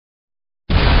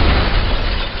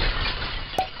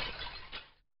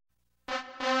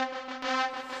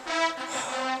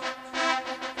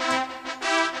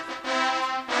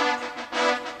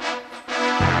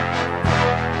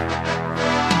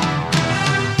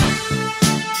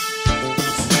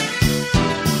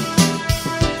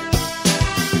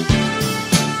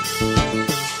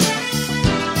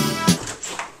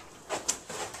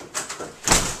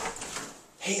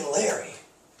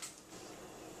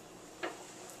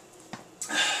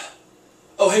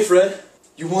hey Fred,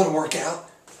 you want to work out?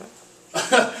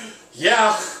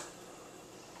 Yeah.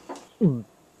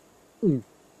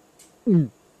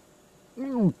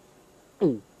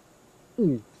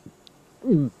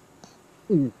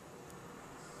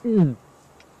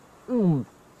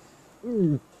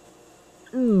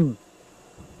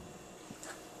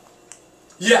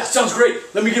 Yeah, sounds great.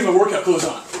 Let me get my workout clothes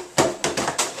on.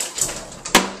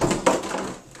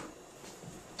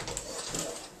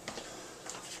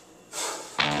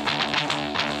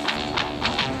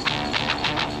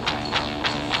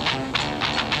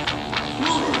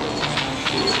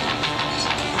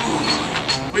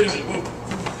 Wait a minute, whoa.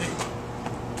 Hey.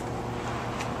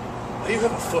 Why do you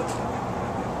have a foot?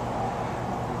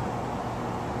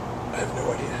 I have no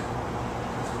idea.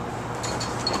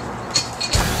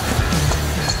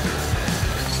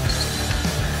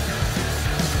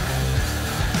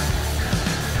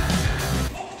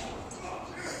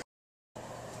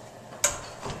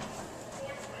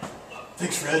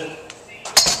 Thanks, Fred.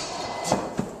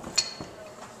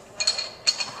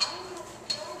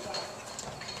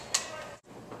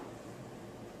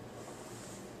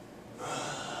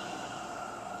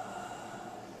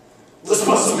 Let's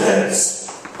bust some heads.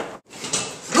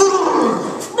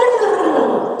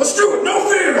 Let's do it, no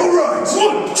fear. All right.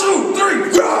 1, 2,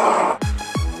 3. Yeah.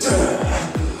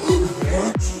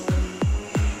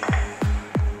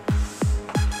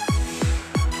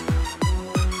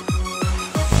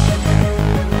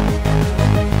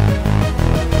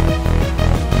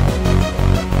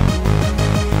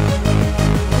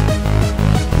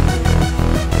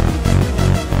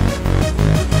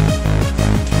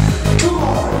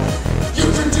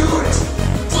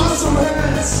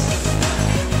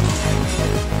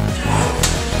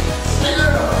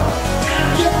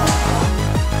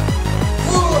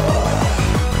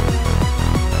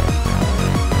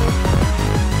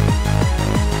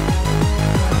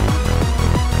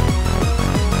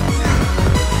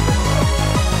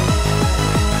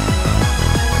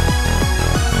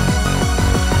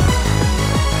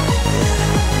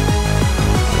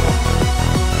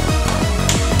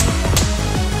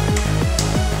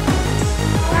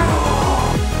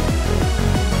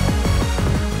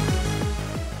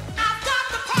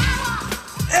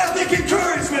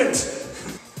 Encouragement!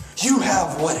 You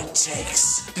have what it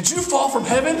takes. Did you fall from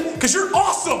heaven? Cause you're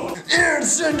awesome!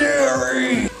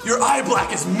 Incendiary! Your eye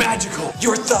black is magical.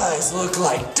 Your thighs look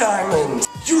like diamonds.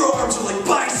 Your arms are like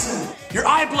bison. Your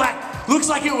eye black looks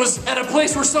like it was at a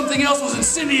place where something else was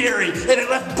incendiary and it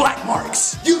left black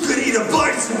marks. You could eat a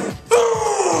bison.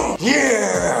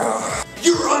 Yeah!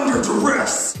 You're under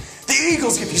duress. The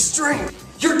eagles give you strength.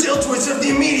 Your deltoids have the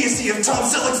immediacy of Tom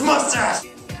Selleck's mustache.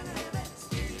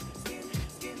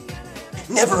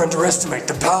 Never underestimate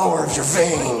the power of your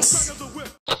veins.